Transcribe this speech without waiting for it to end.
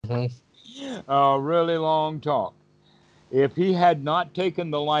A really long talk. If he had not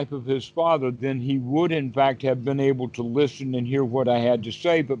taken the life of his father, then he would, in fact, have been able to listen and hear what I had to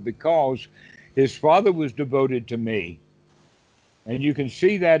say. But because his father was devoted to me, and you can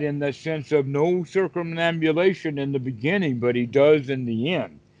see that in the sense of no circumambulation in the beginning, but he does in the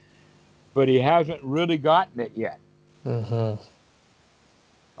end. But he hasn't really gotten it yet. Mm-hmm.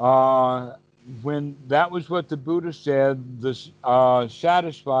 When that was what the Buddha said,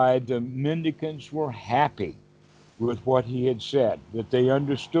 satisfied, the mendicants were happy with what he had said, that they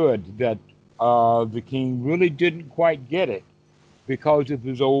understood that the king really didn't quite get it because of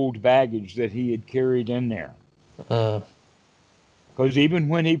his old baggage that he had carried in there. Mm. Because even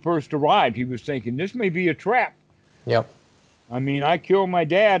when he first arrived, he was thinking, this may be a trap. Yep. I mean, I killed my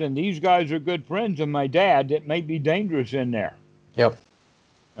dad, and these guys are good friends of my dad. It may be dangerous in there. Yep.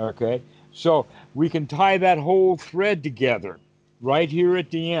 Okay? So we can tie that whole thread together right here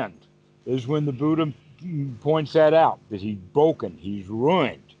at the end, is when the Buddha points that out, that he's broken, he's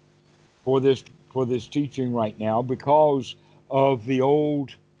ruined for this teaching right now because of the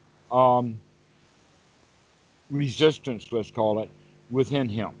old um, resistance, let's call it, within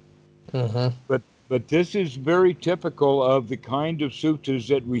him. Mm-hmm. But this is very typical of the kind of suttas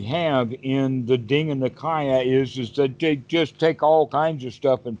that we have in the Dingha Nikaya is that they just take all kinds of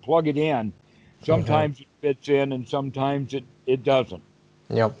stuff and plug it in. Mm-hmm. Sometimes it fits in and sometimes it doesn't.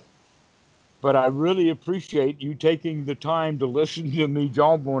 Yep. But I really appreciate you taking the time to listen to me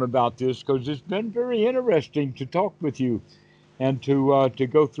jawbone about this because it's been very interesting to talk with you and to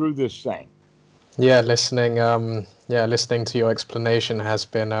go through this thing. Yeah, listening to your explanation has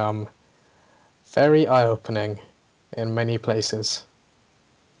been very eye-opening in many places.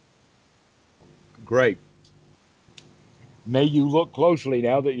 Great. May you look closely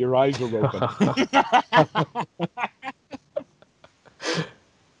now that your eyes are open.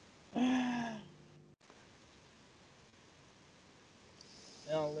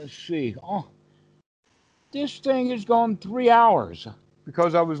 Now let's see. Oh, this thing has gone 3 hours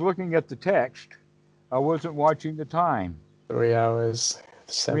because I was looking at the text. I wasn't watching the time. 3 hours,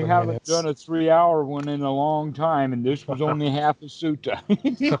 We seven haven't minutes. done a 3 hour one in a long time, and this was only half a sutta.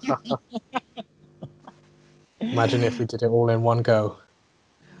 Imagine if we did it all in one go.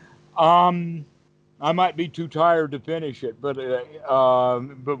 um, I might be too tired to finish it, but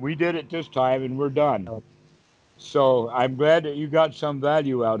we did it this time, and we're done. Oh, So I'm glad that you got some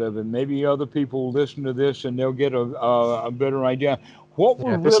value out of it. Maybe other people will listen to this and they'll get a better idea. What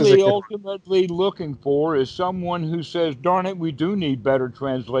we're yeah, this is a really good ultimately looking for is someone who says, darn it, we do need better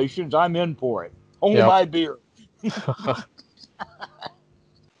translations. I'm in for it. one. Hold Yep. my beer.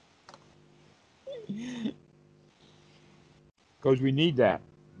 Because we need that.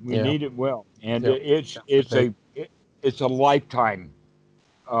 We Yeah. need it well. And Yep. Definitely. it's a lifetime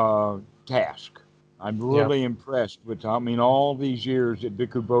task. I'm Yep. really impressed with, I mean, all these years that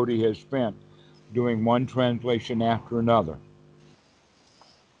Bhikkhu Bodhi has spent doing one translation after another.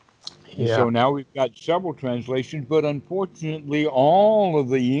 And Yeah. so now we've got several translations, but unfortunately, all of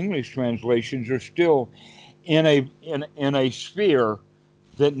the English translations are still in a sphere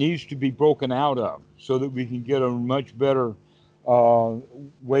that needs to be broken out of, so that we can get a much better uh,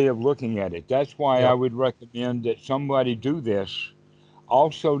 way of looking at it. That's why I Yep. would recommend that somebody do this.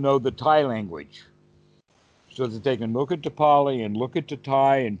 Also know the Thai language, so that they can look at the Pali and look at the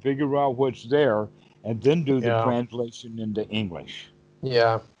Thai and figure out what's there, and then do the Yeah. translation into English.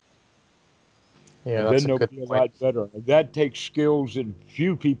 Yeah. Yeah. And That's then a they'll good be a point. lot better. That takes skills that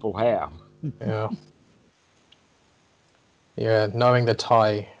few people have. Yeah. Yeah. Knowing the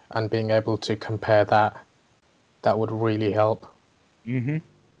Thai and being able to compare that would really help. Hmm.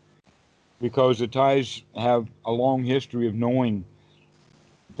 Because the Thais have a long history of knowing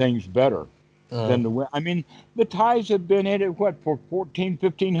things better Mm. than the. I mean, the Thais have been in it, what, for 14,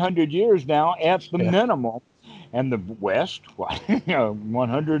 1500 years now at the Yeah. minimum. And the West, what,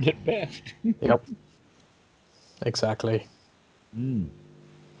 100 at best. Yep. Exactly. Mm.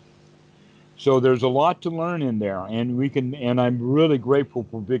 So there's a lot to learn in there, and we can. And I'm really grateful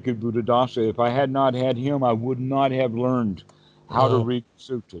for Bhikkhu Buddhadasa. If I had not had him, I would not have learned how to Mm. read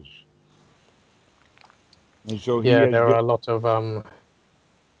suttas. And so he Yeah. has There are given. a lot of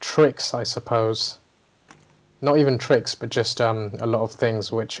tricks, I suppose. Not even tricks, but just a lot of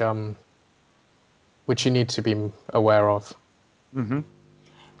things which you need to be aware of. Hmm.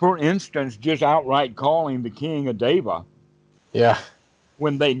 For instance, just outright calling the king a deva Yeah.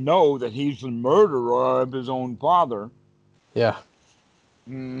 when they know that he's the murderer of his own father. Yeah.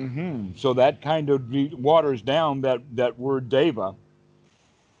 So that kind of waters down that word deva.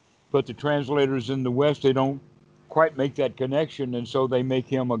 But the translators in the West, they don't quite make that connection, and so they make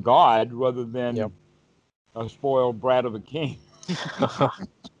him a god rather than Yep. a spoiled brat of a king.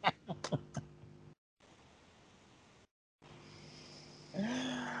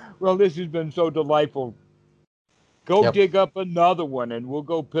 Well, this has been so delightful. Go Yep. dig up another one, and we'll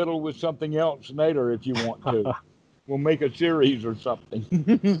go piddle with something else later if you want to. We'll make a series or something.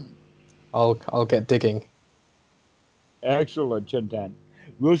 I'll get digging. Excellent, Chintan.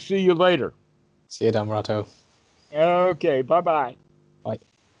 We'll see you later. See you, Damrato. Okay, bye-bye. Bye.